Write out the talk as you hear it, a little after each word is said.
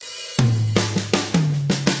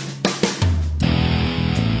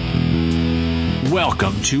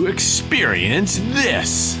Welcome to Experience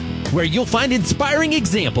This, where you'll find inspiring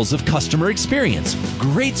examples of customer experience,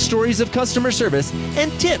 great stories of customer service,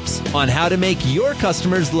 and tips on how to make your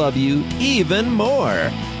customers love you even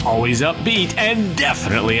more. Always upbeat and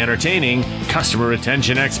definitely entertaining, customer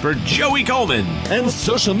retention expert Joey Coleman and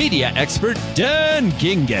social media expert Dan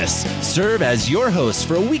Gingiss serve as your hosts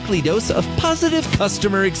for a weekly dose of positive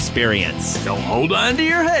customer experience. So hold on to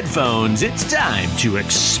your headphones. It's time to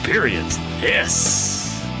experience this.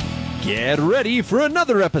 Get ready for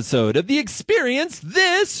another episode of the Experience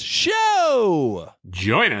This show.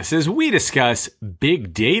 Join us as we discuss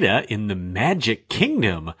big data in the Magic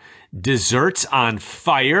Kingdom, desserts on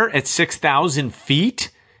fire at 6,000 feet,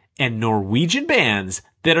 and Norwegian bands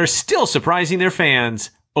that are still surprising their fans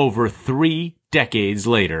over 3 decades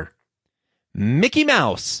later. Mickey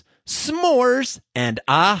Mouse, s'mores, and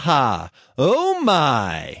aha. Oh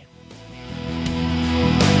my.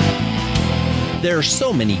 There are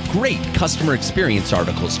so many great customer experience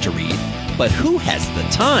articles to read, but who has the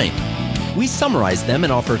time? We summarize them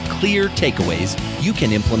and offer clear takeaways you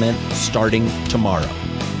can implement starting tomorrow.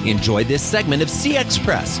 Enjoy this segment of CX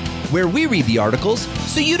Press, where we read the articles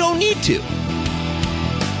so you don't need to.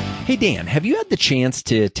 Hey Dan, have you had the chance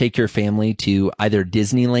to take your family to either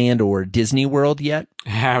Disneyland or Disney World yet?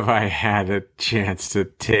 Have I had a chance to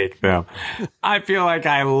take them? I feel like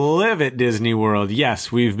I live at Disney World.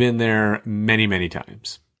 Yes, we've been there many, many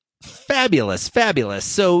times. Fabulous, fabulous.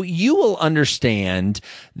 So you will understand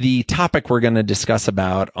the topic we're going to discuss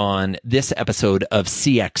about on this episode of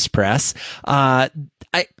CX Press.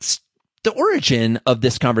 The origin of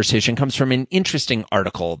this conversation comes from an interesting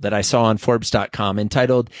article that I saw on Forbes.com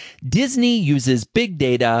entitled Disney Uses Big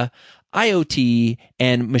Data, IoT,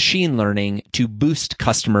 and Machine Learning to Boost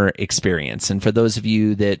Customer Experience. And for those of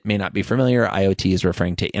you that may not be familiar, IoT is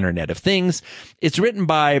referring to Internet of Things. It's written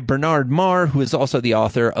by Bernard Marr, who is also the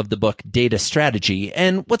author of the book Data Strategy.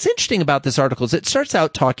 And what's interesting about this article is it starts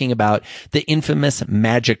out talking about the infamous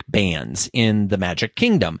Magic Bands in the Magic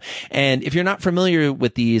Kingdom. And if you're not familiar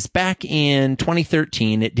with these, back in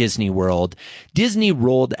 2013 at Disney World, Disney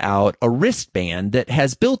rolled out a wristband that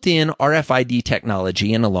has built-in RFID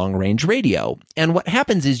technology and a long-range radio. And what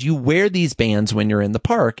happens is you wear these bands when you're in the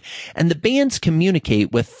park, and the bands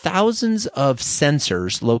communicate with thousands of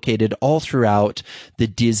sensors located all throughout the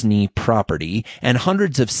Disney property and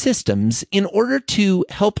hundreds of systems in order to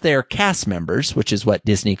help their cast members, which is what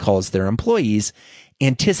Disney calls their employees,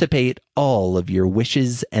 anticipate all of your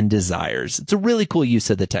wishes and desires. It's a really cool use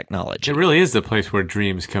of the technology. It really is the place where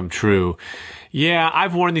dreams come true. Yeah,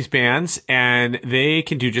 I've worn these bands and they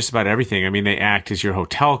can do just about everything. I mean, they act as your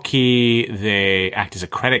hotel key. They act as a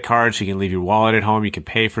credit card so you can leave your wallet at home. You can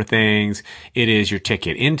pay for things. It is your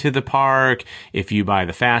ticket into the park. If you buy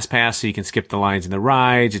the fast pass so you can skip the lines in the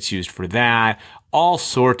rides, it's used for that. All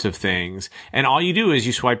sorts of things. And all you do is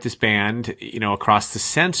you swipe this band, across the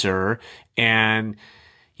sensor. And,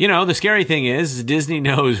 the scary thing is Disney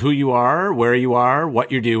knows who you are, where you are, what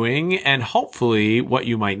you're doing, and hopefully what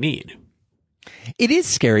you might need. It is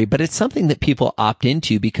scary, but it's something that people opt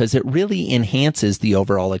into because it really enhances the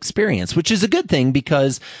overall experience, which is a good thing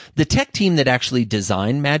because the tech team that actually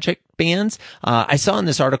designed Magic Bands, I saw in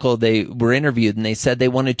this article they were interviewed and they said they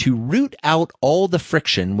wanted to root out all the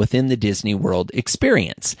friction within the Disney World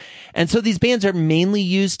experience. And so these bands are mainly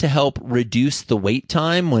used to help reduce the wait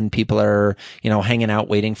time when people are, hanging out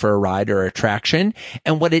waiting for a ride or attraction.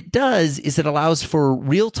 And what it does is it allows for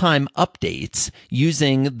real-time updates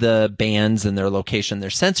using the bands and their location, their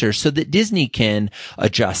sensors, so that Disney can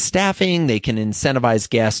adjust staffing. They can incentivize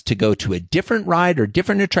guests to go to a different ride or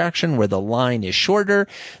different attraction where the line is shorter.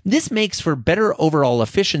 This makes for better overall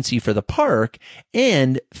efficiency for the park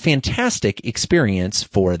and fantastic experience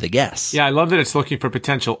for the guests. Yeah, I love that it's looking for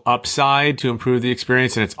potential upside to improve the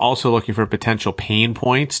experience, and it's also looking for potential pain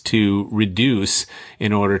points to reduce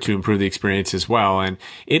in order to improve the experience as well. And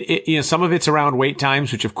it some of it's around wait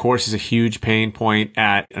times, which of course is a huge pain point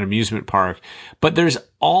at an amusement park, but there's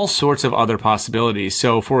all sorts of other possibilities.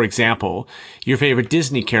 So, for example, your favorite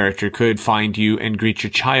Disney character could find you and greet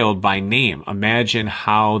your child by name. Imagine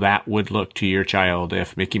how that would look to your child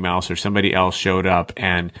if Mickey Mouse or somebody else showed up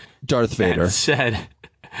and Darth Vader said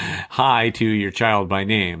hi to your child by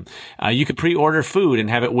name. You could pre-order food and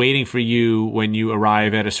have it waiting for you when you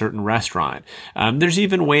arrive at a certain restaurant. There's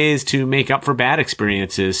even ways to make up for bad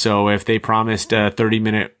experiences. So if they promised a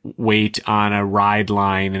 30-minute wait on a ride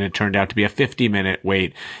line and it turned out to be a 50-minute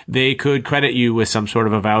wait, they could credit you with some sort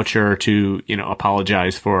of a voucher to,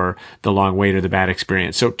 apologize for the long wait or the bad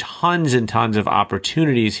experience. So tons and tons of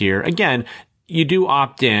opportunities here. Again, you do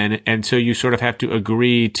opt in, and so you sort of have to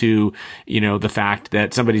agree to, the fact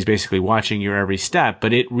that somebody's basically watching your every step,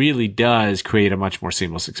 but it really does create a much more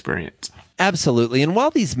seamless experience. Absolutely. And while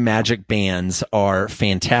these Magic Bands are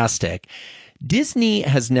fantastic, Disney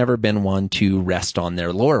has never been one to rest on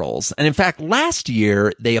their laurels. And in fact, last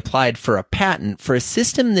year, they applied for a patent for a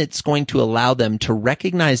system that's going to allow them to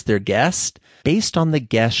recognize their guest based on the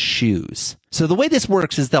guest's shoes. So the way this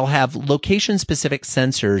works is they'll have location-specific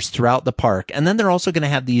sensors throughout the park, and then they're also going to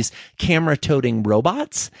have these camera-toting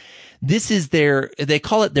robots. This is they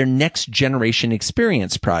call it their next generation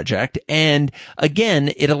experience project. And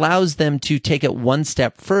again, it allows them to take it one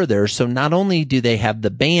step further. So not only do they have the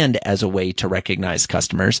band as a way to recognize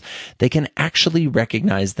customers, they can actually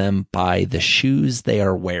recognize them by the shoes they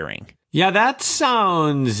are wearing. Yeah, that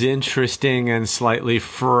sounds interesting and slightly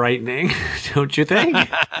frightening, don't you think?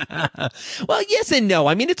 Well, yes and no.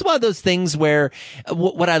 I mean, it's one of those things where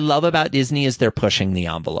what I love about Disney is they're pushing the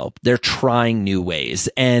envelope. They're trying new ways.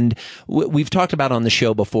 And we've talked about on the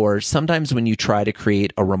show before, sometimes when you try to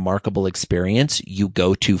create a remarkable experience, you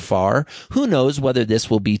go too far. Who knows whether this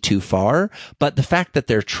will be too far? But the fact that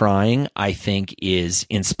they're trying, I think, is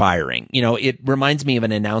inspiring. It reminds me of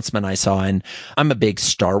an announcement I saw, and I'm a big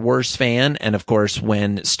Star Wars fan. And of course,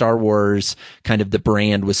 when Star Wars kind of the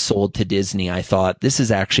brand was sold to Disney, I thought this is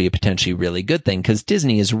actually a potentially really good thing because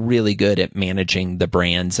Disney is really good at managing the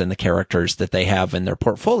brands and the characters that they have in their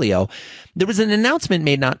portfolio. There was an announcement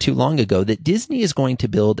made not too long ago that Disney is going to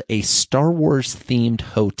build a Star Wars themed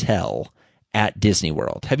hotel at Disney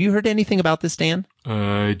World. Have you heard anything about this, Dan?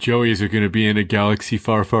 Joey, is it going to be in a galaxy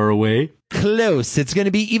far, far away? Close. It's going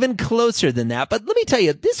to be even closer than that. But let me tell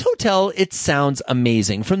you, this hotel, it sounds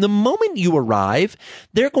amazing. From the moment you arrive,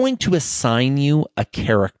 they're going to assign you a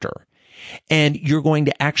character. And you're going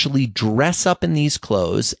to actually dress up in these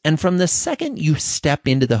clothes. And from the second you step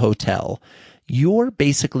into the hotel, you're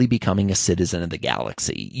basically becoming a citizen of the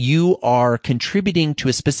galaxy. You are contributing to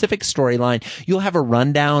a specific storyline. You'll have a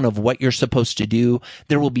rundown of what you're supposed to do.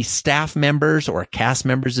 There will be staff members or cast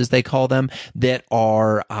members, as they call them, that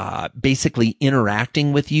are basically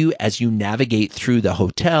interacting with you as you navigate through the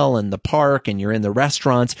hotel and the park and you're in the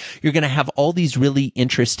restaurants. You're going to have all these really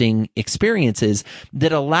interesting experiences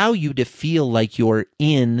that allow you to feel like you're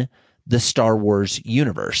in the Star Wars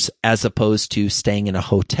universe as opposed to staying in a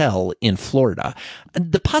hotel in Florida.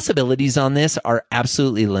 The possibilities on this are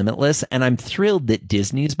absolutely limitless, and I'm thrilled that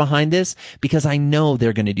Disney's behind this because I know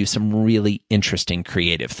they're going to do some really interesting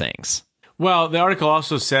creative things. Well, the article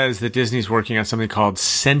also says that Disney's working on something called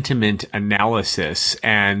sentiment analysis,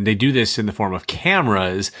 and they do this in the form of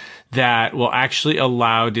cameras that will actually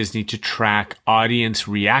allow Disney to track audience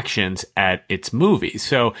reactions at its movies.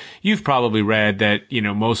 So you've probably read that,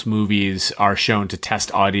 most movies are shown to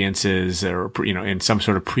test audiences or, in some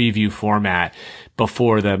sort of preview format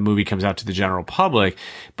before the movie comes out to the general public.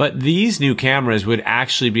 But these new cameras would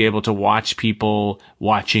actually be able to watch people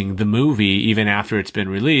watching the movie even after it's been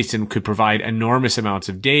released and could provide enormous amounts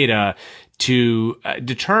of data to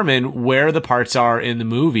determine where the parts are in the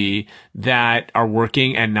movie that are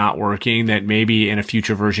working and not working, that maybe in a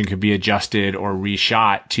future version could be adjusted or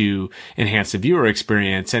reshot to enhance the viewer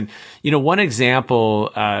experience. And, one example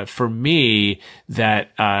for me that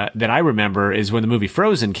I remember is when the movie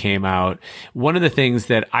Frozen came out. One of the things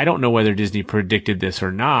that I don't know whether Disney predicted this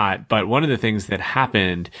or not, but one of the things that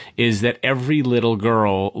happened is that every little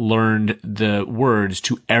girl learned the words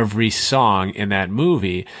to every song in that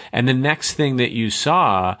movie. And the next thing that you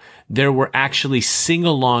saw, there were actually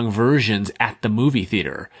sing-along versions at the movie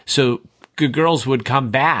theater. So girls would come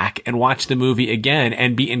back and watch the movie again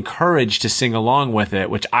and be encouraged to sing along with it,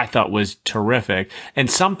 which I thought was terrific. And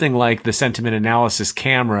something like the sentiment analysis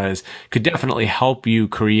cameras could definitely help you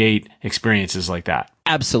create experiences like that.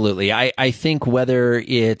 Absolutely. I think whether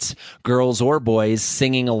it's girls or boys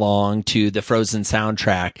singing along to the Frozen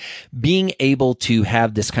soundtrack, being able to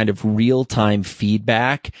have this kind of real-time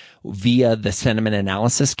feedback via the sentiment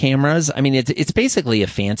analysis cameras, I mean, it's basically a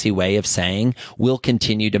fancy way of saying we'll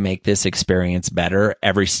continue to make this experience better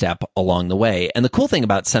every step along the way. And the cool thing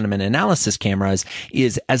about sentiment analysis cameras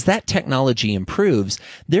is as that technology improves,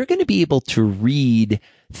 they're going to be able to read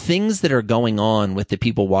things that are going on with the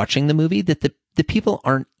people watching the movie that the people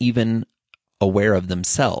aren't even aware of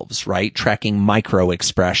themselves, right? Tracking micro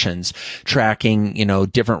expressions, tracking,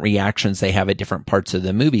 different reactions they have at different parts of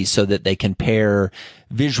the movie so that they can pair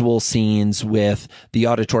visual scenes with the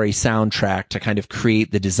auditory soundtrack to kind of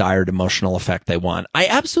create the desired emotional effect they want. I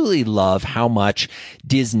absolutely love how much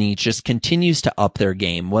Disney just continues to up their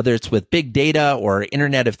game, whether it's with big data or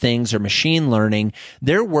Internet of Things or machine learning.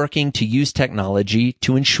 They're working to use technology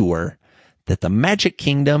to ensure that the Magic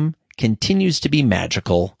Kingdom continues to be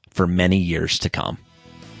magical for many years to come.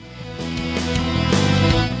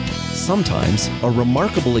 Sometimes a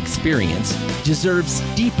remarkable experience deserves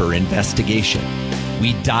deeper investigation.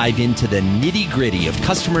 We dive into the nitty-gritty of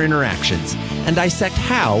customer interactions and dissect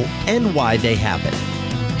how and why they happen.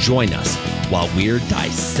 Join us while we're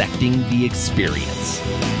dissecting the experience.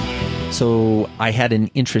 So I had an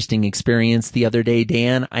interesting experience the other day,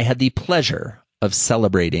 Dan. I had the pleasure of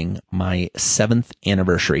celebrating my 7th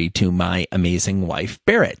anniversary to my amazing wife,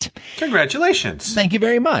 Barrett. Congratulations. Thank you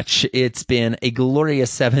very much. It's been a glorious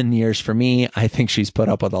 7 years for me. I think she's put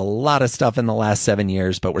up with a lot of stuff in the last 7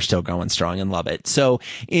 years, but we're still going strong and love it. So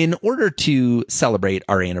in order to celebrate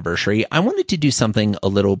our anniversary, I wanted to do something a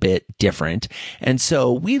little bit different. And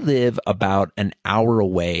so we live about an hour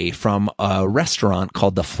away from a restaurant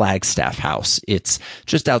called the Flagstaff House. It's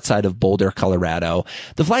just outside of Boulder, Colorado.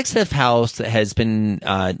 The Flagstaff House has been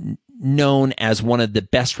known as one of the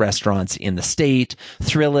best restaurants in the state.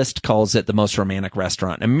 Thrillist calls it the most romantic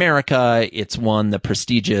restaurant in America. It's won the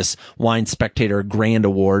prestigious Wine Spectator Grand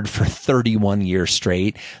Award for 31 years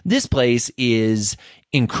straight. This place is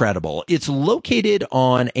incredible. It's located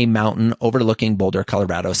on a mountain overlooking Boulder,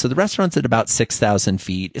 Colorado. So the restaurant's at about 6,000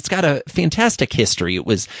 feet. It's got a fantastic history. It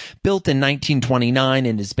was built in 1929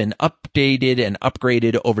 and has been updated and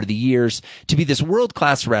upgraded over the years to be this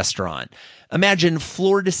world-class restaurant. Imagine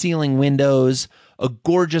floor-to-ceiling windows, a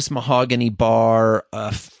gorgeous mahogany bar,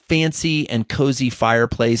 a fancy and cozy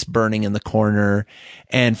fireplace burning in the corner,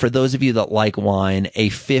 and for those of you that like wine, a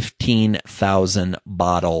 15,000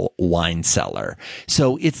 bottle wine cellar.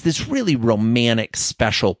 So it's this really romantic,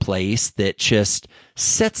 special place that just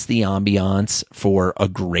sets the ambiance for a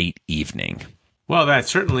great evening. Well, that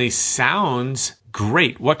certainly sounds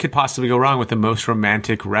great. What could possibly go wrong with the most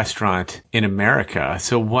romantic restaurant in America?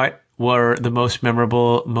 So what were the most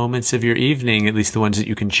memorable moments of your evening, at least the ones that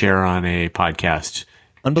you can share on a podcast?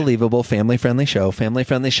 Unbelievable. Family-friendly show.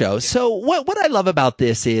 So what I love about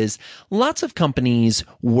this is lots of companies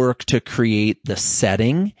work to create the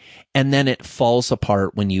setting, and then it falls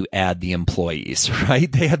apart when you add the employees, right?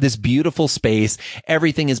 They have this beautiful space.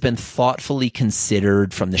 Everything has been thoughtfully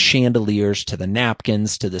considered, from the chandeliers to the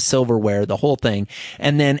napkins to the silverware, the whole thing.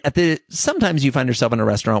 And then sometimes you find yourself in a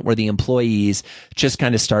restaurant where the employees just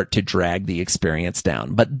kind of start to drag the experience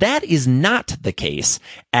down. But that is not the case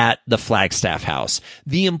at the Flagstaff House.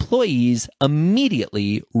 The employees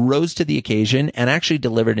immediately rose to the occasion and actually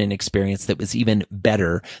delivered an experience that was even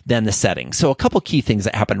better than the setting. So a couple key things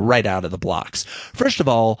that happened right out of the blocks. First of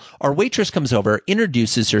all, our waitress comes over,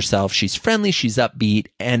 introduces herself. She's friendly, she's upbeat,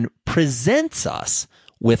 and presents us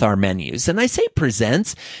with our menus. And I say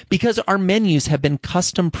presents because our menus have been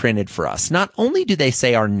custom printed for us. Not only do they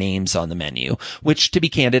say our names on the menu, which, to be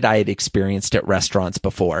candid, I had experienced at restaurants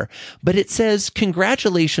before, but it says,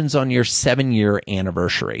 congratulations on your 7-year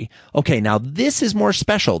anniversary. Okay, now this is more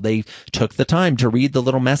special. They took the time to read the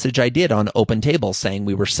little message I did on Open Table saying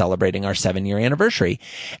we were celebrating our 7-year anniversary.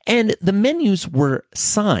 And the menus were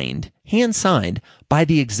signed, hand signed, by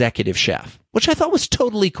the executive chef, which I thought was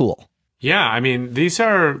totally cool. Yeah, I mean, this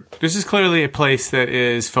is clearly a place that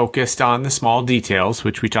is focused on the small details,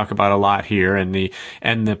 which we talk about a lot here, and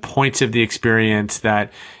the points of the experience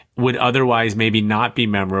that would otherwise maybe not be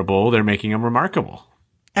memorable. They're making them remarkable.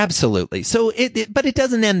 Absolutely. So but it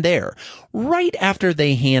doesn't end there. Right after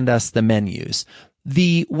they hand us the menus,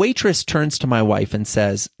 the waitress turns to my wife and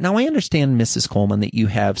says, now I understand, Mrs. Coleman, that you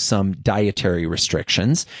have some dietary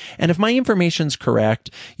restrictions. And if my information's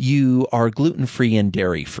correct, you are gluten-free and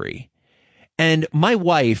dairy-free. And my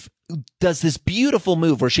wife does this beautiful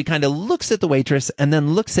move where she kind of looks at the waitress and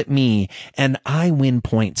then looks at me, and I win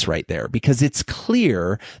points right there because it's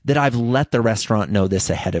clear that I've let the restaurant know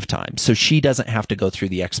this ahead of time. So she doesn't have to go through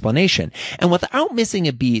the explanation. And without missing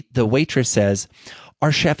a beat, the waitress says,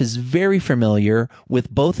 our chef is very familiar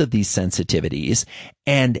with both of these sensitivities,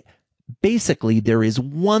 and basically, there is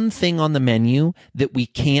one thing on the menu that we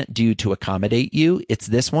can't do to accommodate you. It's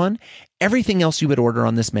this one. Everything else you would order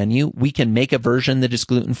on this menu, we can make a version that is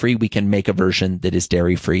gluten-free. We can make a version that is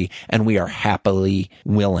dairy-free, and we are happily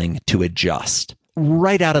willing to adjust.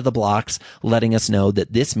 Right out of the blocks, letting us know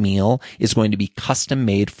that this meal is going to be custom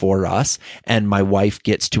made for us, and my wife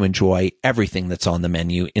gets to enjoy everything that's on the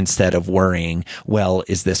menu instead of worrying, well,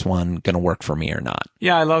 is this one going to work for me or not?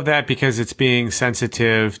 Yeah, I love that because it's being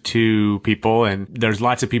sensitive to people, and there's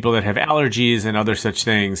lots of people that have allergies and other such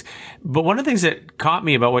things. But one of the things that caught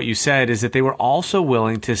me about what you said is that they were also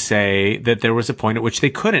willing to say that there was a point at which they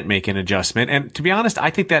couldn't make an adjustment. And to be honest, I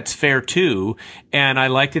think that's fair too. And I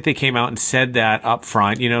like that they came out and said that that up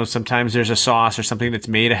front. You know, sometimes there's a sauce or something that's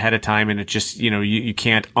made ahead of time and it just, you know, you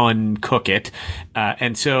can't uncook it.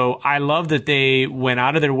 And so I love that they went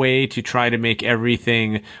out of their way to try to make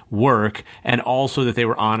everything work, and also that they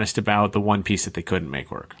were honest about the one piece that they couldn't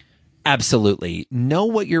make work. Absolutely. Know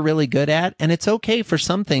what you're really good at. And it's okay for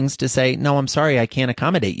some things to say, no, I'm sorry, I can't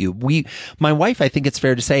accommodate you. My wife, I think it's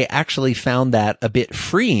fair to say, actually found that a bit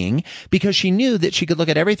freeing because she knew that she could look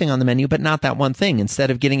at everything on the menu, but not that one thing, instead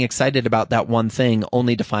of getting excited about that one thing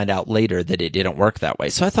only to find out later that it didn't work that way.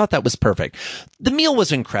 So I thought that was perfect. The meal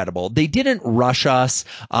was incredible. They didn't rush us.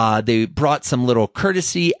 They brought some little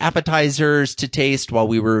courtesy appetizers to taste while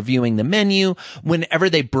we were reviewing the menu. Whenever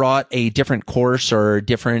they brought a different course or a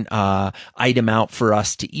different, item out for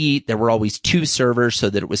us to eat, there were always two servers so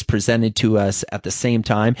that it was presented to us at the same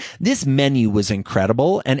time. This menu was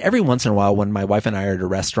incredible. And every once in a while, when my wife and I are at a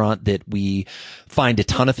restaurant that we find a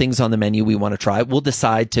ton of things on the menu we want to try, we'll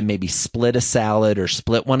decide to maybe split a salad or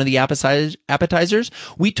split one of the appetizers.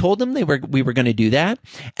 We told them we were going to do that,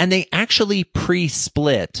 and they actually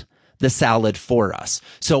pre-split the salad for us.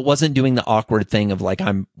 So it wasn't doing the awkward thing of like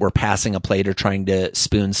we're passing a plate or trying to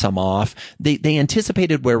spoon some off. They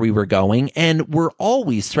anticipated where we were going, and were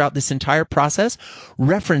always throughout this entire process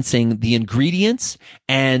referencing the ingredients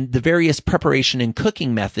and the various preparation and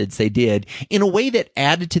cooking methods they did in a way that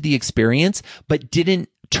added to the experience, but didn't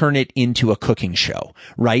turn it into a cooking show,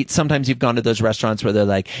 right? Sometimes you've gone to those restaurants where they're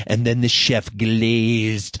like, and then the chef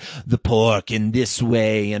glazed the pork in this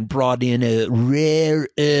way and brought in a rare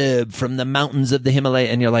herb from the mountains of the Himalaya.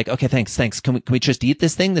 And you're like, okay, thanks. Can we just eat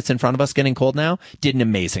this thing that's in front of us getting cold now? Did an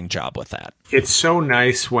amazing job with that. It's so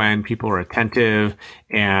nice when people are attentive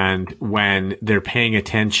and when they're paying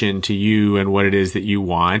attention to you and what it is that you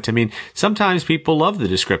want. I mean, sometimes people love the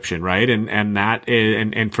description, right?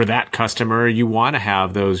 And for that customer, you want to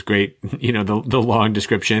have those great, you know, the long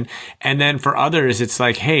description. And then for others, it's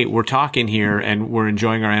like, hey, we're talking here and we're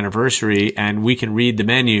enjoying our anniversary and we can read the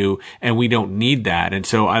menu and we don't need that. And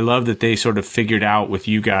so I love that they sort of figured out with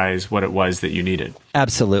you guys what it was that you needed.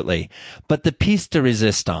 Absolutely. But the piece de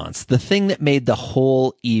resistance, the thing that made the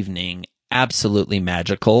whole evening absolutely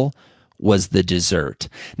magical, was the dessert.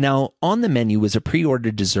 Now, on the menu was a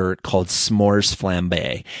pre-ordered dessert called s'mores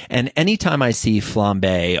flambe. And anytime I see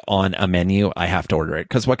flambe on a menu, I have to order it.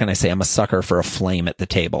 Because what can I say? I'm a sucker for a flame at the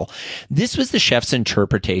table. This was the chef's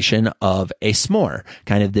interpretation of a s'more,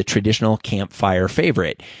 kind of the traditional campfire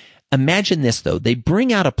favorite. Imagine this, though. They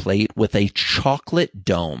bring out a plate with a chocolate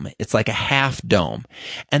dome. It's like a half dome.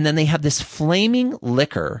 And then they have this flaming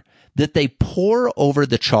liquor that they pour over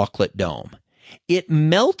the chocolate dome. It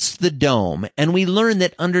melts the dome, and we learn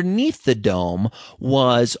that underneath the dome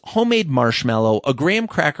was homemade marshmallow, a graham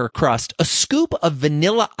cracker crust, a scoop of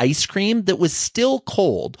vanilla ice cream that was still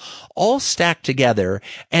cold, all stacked together,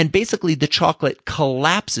 and basically the chocolate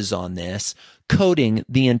collapses on this, coating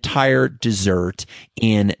the entire dessert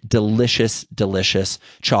in delicious, delicious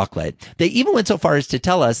chocolate. They even went so far as to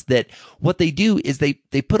tell us that what they do is they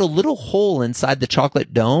put a little hole inside the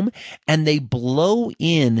chocolate dome and they blow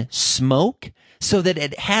in smoke so that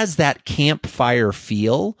it has that campfire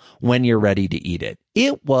feel when you're ready to eat it.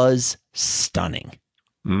 It was stunning.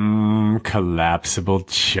 Collapsible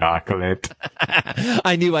chocolate.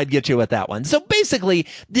 I knew I'd get you with that one. So basically,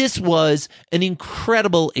 this was an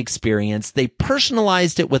incredible experience. They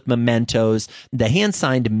personalized it with mementos. The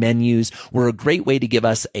hand-signed menus were a great way to give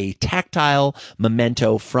us a tactile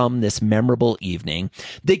memento from this memorable evening.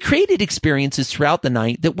 They created experiences throughout the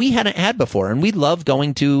night that we hadn't had before, and we love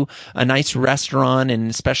going to a nice restaurant,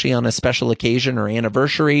 and especially on a special occasion or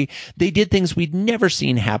anniversary. They did things we'd never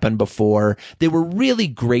seen happen before. They were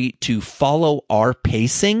really great to follow our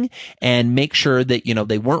pacing and make sure that, you know,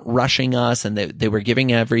 they weren't rushing us and that they were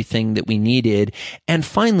giving everything that we needed. And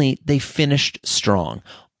finally, they finished strong.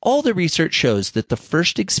 All the research shows that the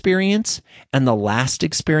first experience and the last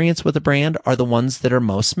experience with a brand are the ones that are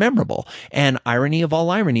most memorable. And irony of all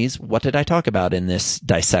ironies, what did I talk about in this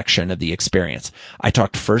dissection of the experience? I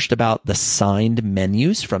talked first about the signed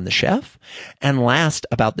menus from the chef, and last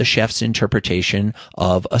about the chef's interpretation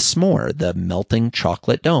of a s'more, the melting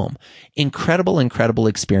chocolate dome. Incredible, incredible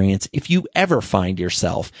experience. If you ever find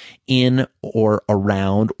yourself in or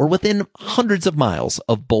around or within hundreds of miles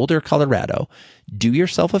of Boulder, Colorado, do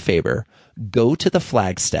yourself a favor, go to the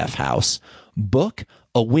Flagstaff House, book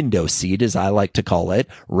a window seat, as I like to call it,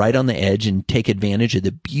 right on the edge, and take advantage of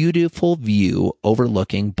the beautiful view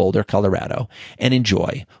overlooking Boulder, Colorado, and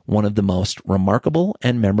enjoy one of the most remarkable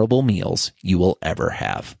and memorable meals you will ever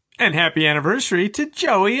have. And happy anniversary to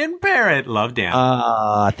Joey and Barrett. Love,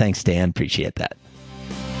 Dan. Thanks, Dan. Appreciate that.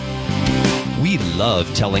 We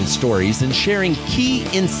love telling stories and sharing key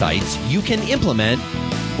insights you can implement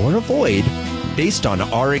or avoid based on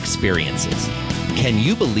our experiences. Can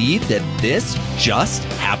you believe that this just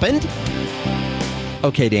happened?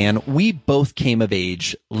 Okay, Dan, we both came of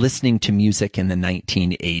age listening to music in the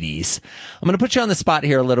 1980s. I'm going to put you on the spot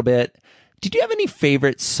here a little bit. Did you have any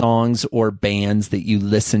favorite songs or bands that you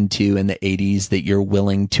listened to in the 80s that you're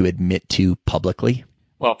willing to admit to publicly?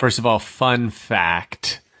 Well, first of all, fun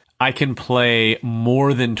fact, I can play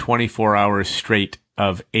more than 24 hours straight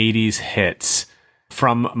of 80s hits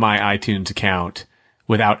from my iTunes account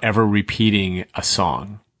without ever repeating a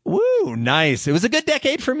song. Woo, nice. It was a good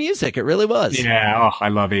decade for music. It really was. Yeah, I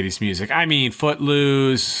love 80s music. I mean,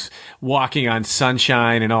 Footloose, Walking on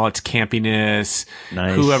Sunshine and all its campiness.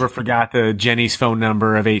 Nice. Whoever forgot the Jenny's phone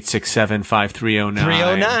number of 867-5309.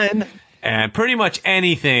 309. And pretty much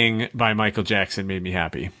anything by Michael Jackson made me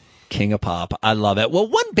happy. King of pop. I love it. Well,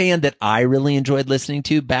 one band that I really enjoyed listening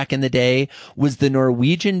to back in the day was the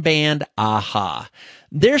Norwegian band a-ha.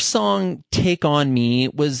 Their song Take On Me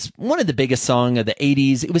was one of the biggest songs of the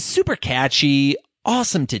 80s. It was super catchy,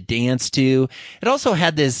 awesome to dance to. It also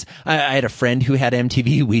had this, I had a friend who had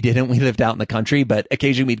MTV. We didn't. We lived out in the country, but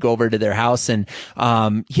occasionally we'd go over to their house and,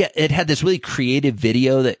 it had this really creative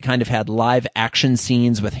video that kind of had live action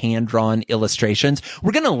scenes with hand-drawn illustrations.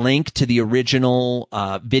 We're going to link to the original,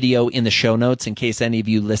 video in the show notes in case any of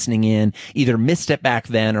you listening in either missed it back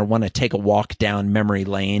then or want to take a walk down memory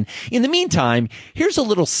lane. In the meantime, here's a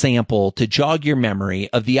little sample to jog your memory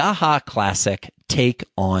of the a-ha classic, Take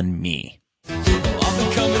On Me.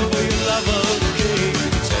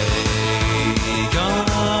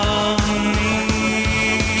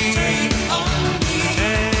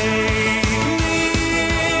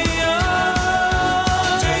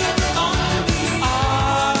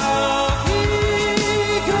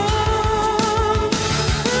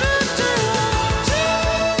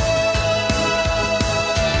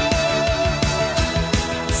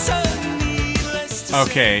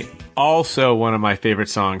 Okay. Also, one of my favorite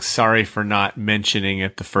songs. Sorry for not mentioning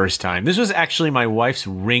it the first time. This was actually my wife's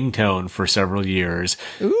ringtone for several years.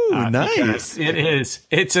 Ooh, nice. It is.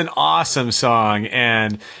 It's an awesome song.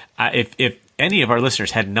 And if any of our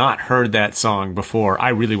listeners had not heard that song before, I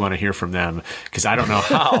really want to hear from them because I don't know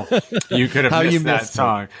how you could have missed that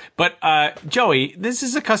song. But Joey, this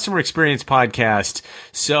is a customer experience podcast.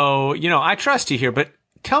 So, I trust you here. But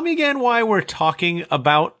tell me again why we're talking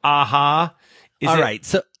about a-ha. All right.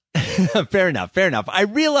 So fair enough. I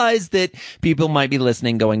realize that people might be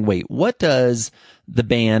listening going, wait, what does the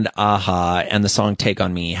band a-ha and the song Take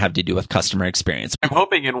On Me have to do with customer experience? I'm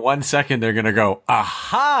hoping in 1 second they're going to go,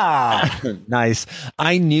 aha. Nice.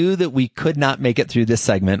 I knew that we could not make it through this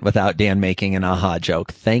segment without Dan making an a-ha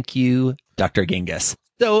joke. Thank you, Dr. Genghis.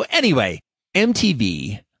 So anyway,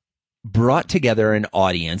 MTV brought together an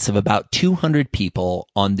audience of about 200 people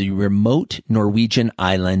on the remote Norwegian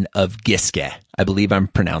island of Giske. I believe I'm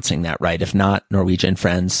pronouncing that right. If not, Norwegian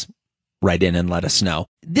friends, write in and let us know.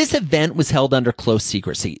 This event was held under close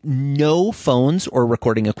secrecy. No phones or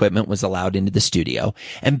recording equipment was allowed into the studio.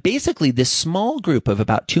 And basically, this small group of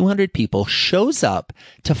about 200 people shows up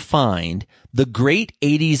to find the great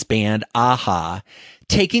 80s band a-ha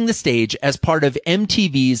taking the stage as part of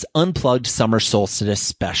MTV's Unplugged Summer Solstice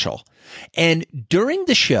special. And during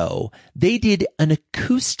the show, they did an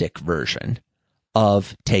acoustic version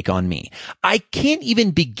of Take On Me. I can't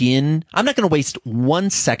even begin. I'm not going to waste 1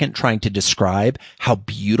 second trying to describe how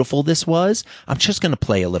beautiful this was. I'm just going to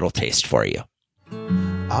play a little taste for you.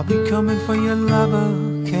 I'll be coming for your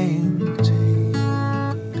lover, can't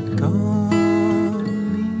take on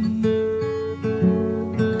me.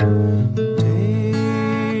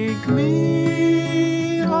 Take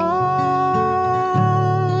me on.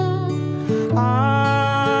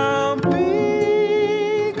 I'll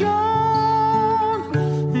be gone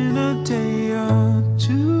in a day or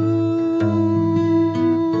two.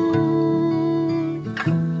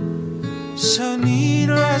 So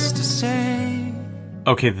needless to say,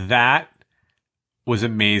 Okay, that was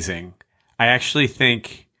amazing. I actually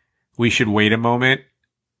think we should wait a moment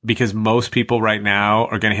because most people right now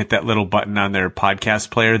are going to hit that little button on their podcast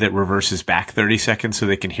player that reverses back 30 seconds so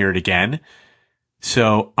they can hear it again.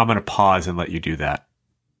 So I'm going to pause and let you do that.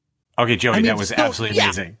 Okay, Joey, that was absolutely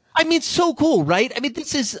amazing. I mean, so cool, right? I mean,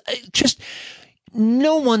 this is just,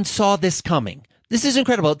 no one saw this coming. This is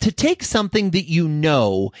incredible. To take something that you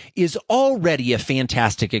know is already a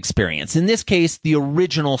fantastic experience, in this case, the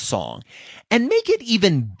original song, and make it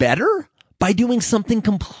even better by doing something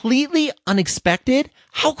completely unexpected.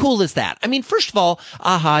 How cool is that? I mean, first of all,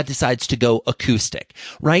 a-ha decides to go acoustic,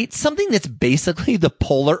 right? Something that's basically the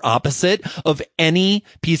polar opposite of any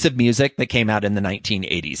piece of music that came out in the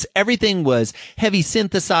 1980s. Everything was heavy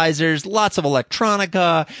synthesizers, lots of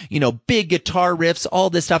electronica, big guitar riffs, all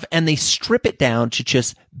this stuff, and they strip it down to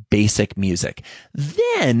just basic music.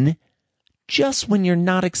 Then, just when you're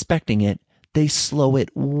not expecting it, they slow it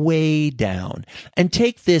way down and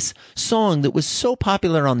take this song that was so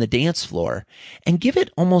popular on the dance floor and give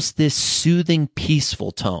it almost this soothing,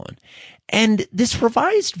 peaceful tone. And this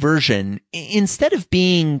revised version, instead of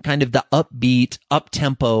being kind of the upbeat,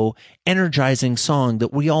 up-tempo, energizing song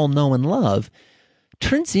that we all know and love,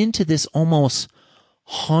 turns into this almost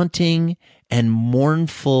haunting and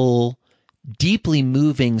mournful, deeply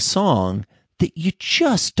moving song that you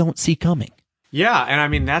just don't see coming. Yeah, and I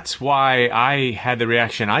mean, that's why I had the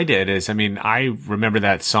reaction I did I remember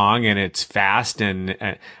that song and it's fast and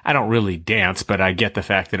I don't really dance, but I get the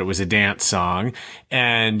fact that it was a dance song.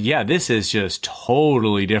 And yeah, this is just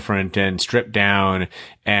totally different and stripped down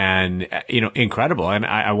and, incredible. And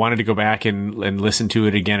I wanted to go back and listen to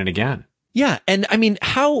it again and again. Yeah. And I mean,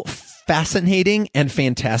 how fascinating and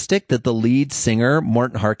fantastic that the lead singer,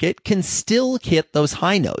 Morten Harket, can still hit those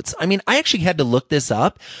high notes. I mean, I actually had to look this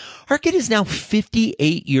up. Harket is now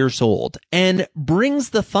 58 years old and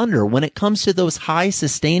brings the thunder when it comes to those high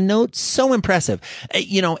sustained notes. So impressive.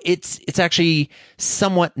 It's actually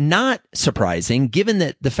somewhat not surprising given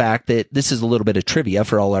that the fact that this is a little bit of trivia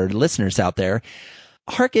for all our listeners out there.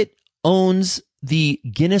 Harket owns the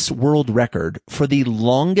Guinness World Record for the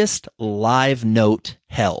longest live note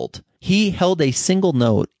held. He held a single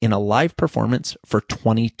note in a live performance for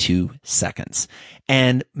 22 seconds.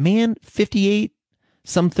 And man, 58,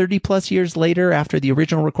 some 30 plus years later after the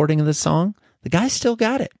original recording of the song, the guy still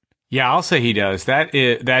got it. Yeah, I'll say he does.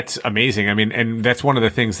 That's amazing. I mean, and that's one of the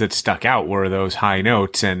things that stuck out were those high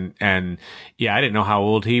notes. And yeah, I didn't know how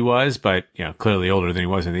old he was, but clearly older than he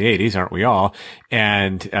was in the 80s, aren't we all?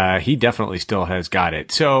 And he definitely still has got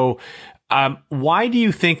it. So, why do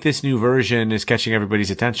you think this new version is catching everybody's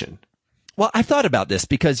attention? Well, I thought about this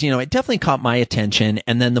because, it definitely caught my attention.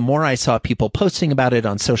 And then the more I saw people posting about it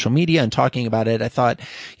on social media and talking about it, I thought,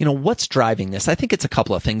 what's driving this? I think it's a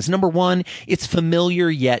couple of things. Number one, it's familiar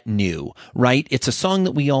yet new, right? It's a song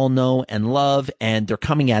that we all know and love, and they're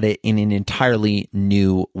coming at it in an entirely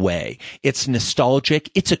new way. It's nostalgic.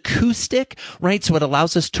 It's acoustic, right? So it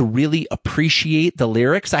allows us to really appreciate the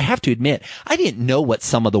lyrics. I have to admit, I didn't know what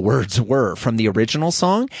some of the words were from the original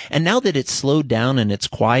song. And now that it's slowed down and it's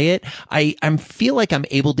quiet, I feel like I'm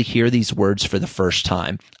able to hear these words for the first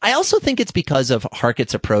time. I also think it's because of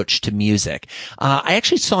Harket's approach to music. I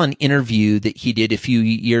actually saw an interview that he did a few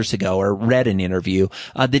years ago, or read an interview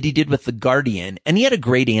that he did with The Guardian, and he had a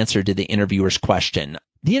great answer to the interviewer's question.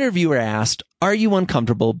 The interviewer asked, "Are you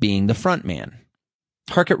uncomfortable being the front man?"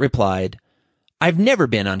 Harket replied, "I've never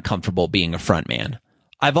been uncomfortable being a front man.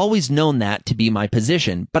 I've always known that to be my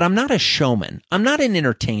position, but I'm not a showman. I'm not an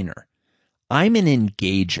entertainer. I'm an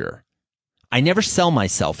engager. I never sell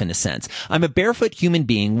myself in a sense. I'm a barefoot human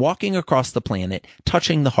being walking across the planet,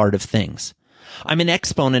 touching the heart of things. I'm an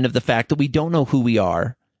exponent of the fact that we don't know who we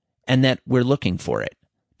are and that we're looking for it.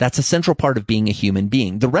 That's a central part of being a human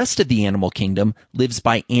being. The rest of the animal kingdom lives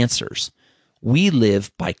by answers. We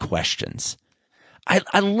live by questions."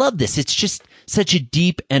 I love this. It's just such a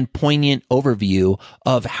deep and poignant overview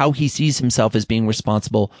of how he sees himself as being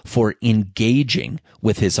responsible for engaging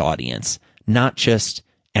with his audience, not just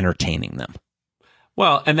entertaining them.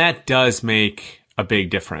 Well, and that does make a big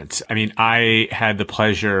difference. I mean, I had the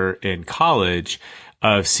pleasure in college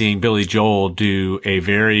of seeing Billy Joel do a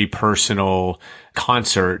very personal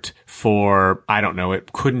concert for, I don't know,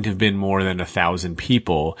 it couldn't have been more than 1,000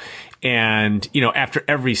 people. And, after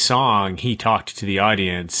every song, he talked to the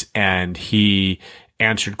audience and he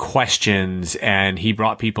answered questions and he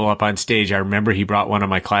brought people up on stage. I remember he brought one of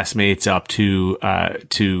my classmates up to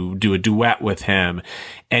do a duet with him,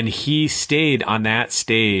 and he stayed on that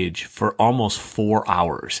stage for almost 4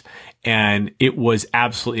 hours. And it was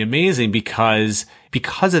absolutely amazing because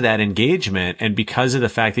of that engagement and because of the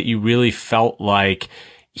fact that you really felt like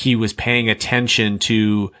he was paying attention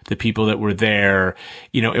to the people that were there.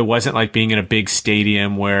 It wasn't like being in a big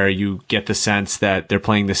stadium where you get the sense that they're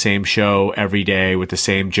playing the same show every day with the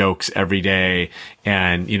same jokes every day.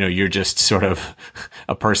 And, you're just sort of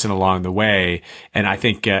a person along the way. And I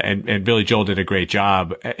think, and Billy Joel did a great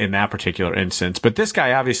job in that particular instance. But this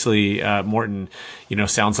guy, obviously, Morten,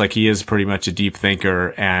 sounds like he is pretty much a deep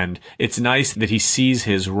thinker. And it's nice that he sees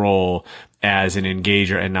his role as an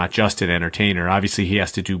engager and not just an entertainer. Obviously, he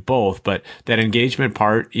has to do both, but that engagement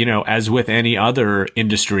part, as with any other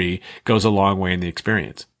industry, goes a long way in the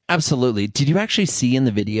experience. Absolutely. Did you actually see in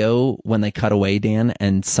the video when they cut away, Dan,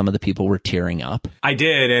 and some of the people were tearing up? I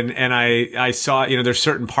did. And I saw, there's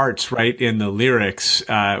certain parts right in the lyrics,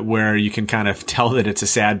 where you can kind of tell that it's a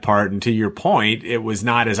sad part. And to your point, it was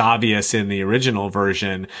not as obvious in the original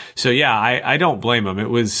version. So yeah, I don't blame him. It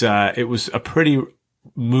was a pretty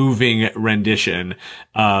moving rendition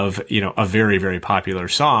of, a very, very popular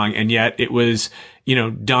song. And yet it was,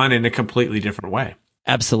 done in a completely different way.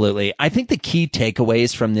 Absolutely. I think the key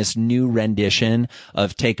takeaways from this new rendition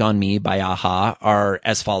of Take On Me by a-ha are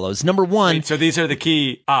as follows. Number one. Wait, so these are the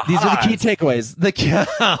key ahas. These are the key takeaways.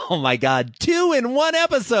 Oh my God. 2 in 1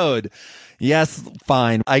 episode. Yes,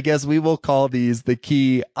 fine. I guess we will call these the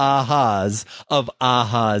key ahas of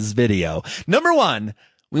a-ha's video. Number one.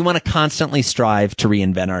 We want to constantly strive to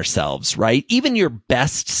reinvent ourselves, right? Even your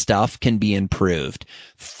best stuff can be improved.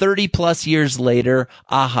 30 plus years later,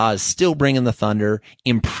 a-ha is still bringing the thunder,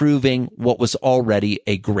 improving what was already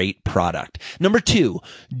a great product. Number two,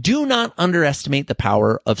 do not underestimate the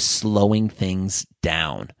power of slowing things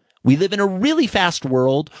down. We live in a really fast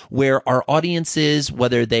world where our audiences,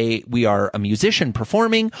 whether we are a musician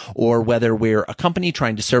performing or whether we're a company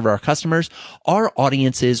trying to serve our customers, our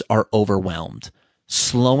audiences are overwhelmed.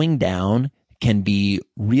 Slowing down can be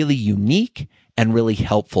really unique and really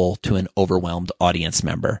helpful to an overwhelmed audience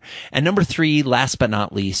member. And number three, last but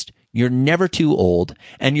not least, you're never too old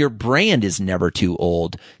and your brand is never too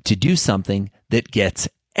old to do something that gets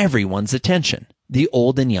everyone's attention, the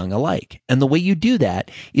old and young alike. And the way you do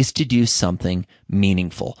that is to do something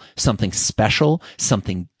meaningful, something special,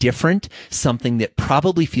 something different, something that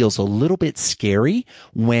probably feels a little bit scary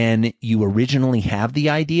when you originally have the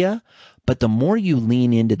idea. But the more you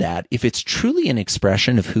lean into that, if it's truly an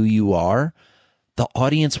expression of who you are, the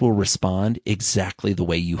audience will respond exactly the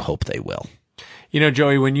way you hope they will.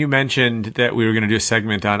 Joey, when you mentioned that we were going to do a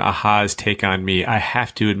segment on a-ha's Take On Me, I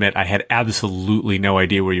have to admit I had absolutely no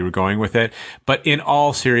idea where you were going with it. But in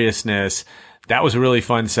all seriousness, that was a really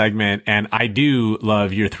fun segment. And I do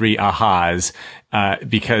love your 3 a-ha's,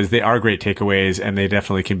 because they are great takeaways and they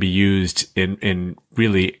definitely can be used in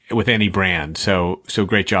really with any brand. So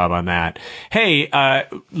great job on that. Hey,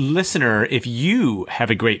 listener, if you have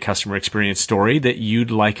a great customer experience story that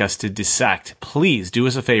you'd like us to dissect, please do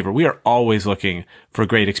us a favor. We are always looking for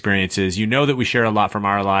great experiences. You know that we share a lot from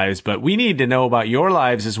our lives, but we need to know about your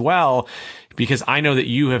lives as well, because I know that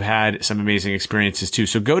you have had some amazing experiences too.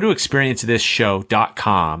 So go to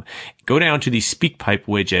experiencethisshow.com, go down to the SpeakPipe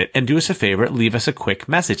widget and do us a favor, leave us a quick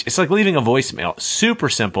message. It's like leaving a voicemail. Super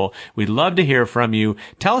simple. We'd love to hear from you.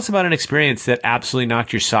 Tell us about an experience that absolutely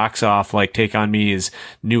knocked your socks off, like Take On Me's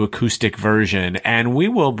new acoustic version, and we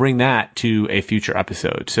will bring that to a future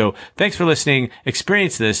episode. So thanks for listening.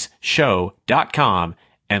 Experiencethisshow.com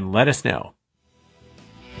and let us know.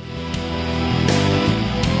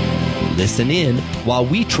 Listen in while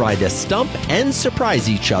we try to stump and surprise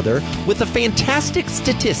each other with a fantastic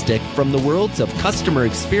statistic from the worlds of customer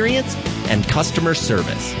experience and customer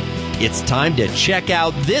service. It's time to check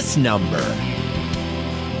out this number.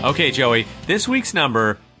 Okay, Joey, this week's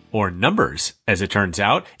number, or numbers as it turns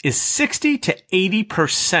out, is 60 to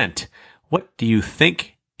 80%. What do you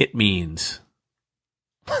think it means?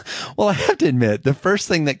 Well, I have to admit, the first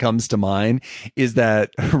thing that comes to mind is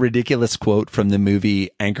that ridiculous quote from the movie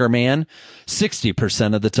Anchorman,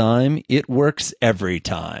 60% of the time, it works every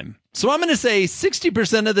time. So I'm going to say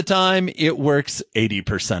 60% of the time, it works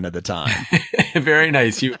 80% of the time. Very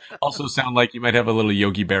nice. You also sound like you might have a little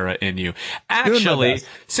Yogi Berra in you. Actually,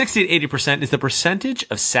 60 to 80% is the percentage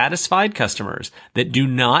of satisfied customers that do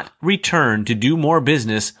not return to do more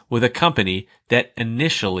business with a company that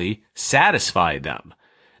initially satisfied them.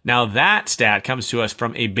 Now that stat comes to us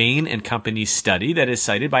from a Bain & Company study that is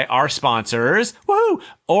cited by our sponsors, woohoo,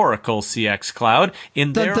 Oracle CX Cloud,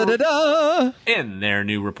 in their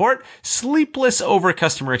new report, Sleepless Over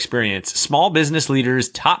Customer Experience, Small Business Leaders'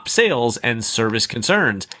 Top Sales and Service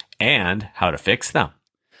Concerns, and How to Fix Them.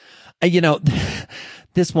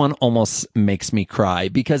 This one almost makes me cry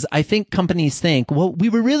because I think companies think, well, we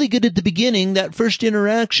were really good at the beginning, that first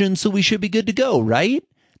interaction, so we should be good to go, right?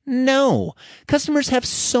 No. Customers have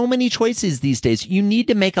so many choices these days. You need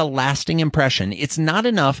to make a lasting impression. It's not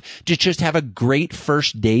enough to just have a great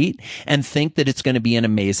first date and think that it's going to be an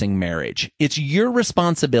amazing marriage. It's your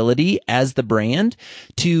responsibility as the brand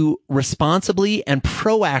to responsibly and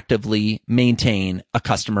proactively maintain a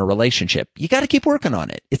customer relationship. You got to keep working on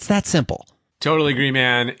it. It's that simple. Totally agree,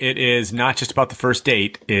 man. It is not just about the first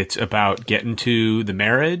date. It's about getting to the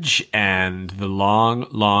marriage and the long,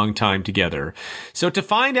 long time together. So to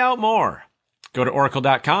find out more, go to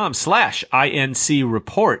oracle.com/INC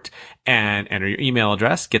report and enter your email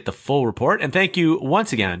address, get the full report. And thank you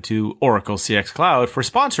once again to Oracle CX Cloud for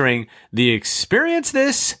sponsoring the Experience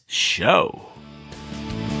This show.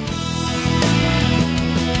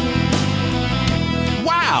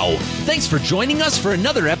 Wow! Thanks for joining us for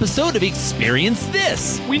another episode of Experience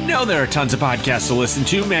This. We know there are tons of podcasts to listen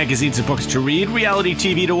to, magazines and books to read, reality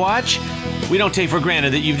TV to watch. We don't take for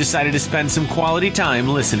granted that you've decided to spend some quality time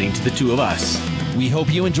listening to the two of us. We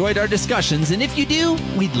hope you enjoyed our discussions, and if you do,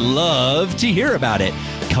 we'd love to hear about it.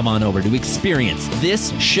 Come on over to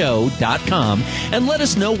ExperienceThisShow.com and let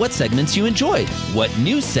us know what segments you enjoyed, what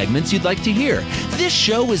new segments you'd like to hear. This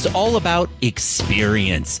show is all about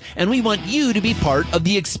experience, and we want you to be part of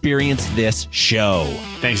the Experience This show.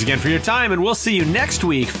 Thanks again for your time, and we'll see you next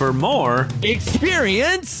week for more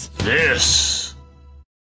Experience This.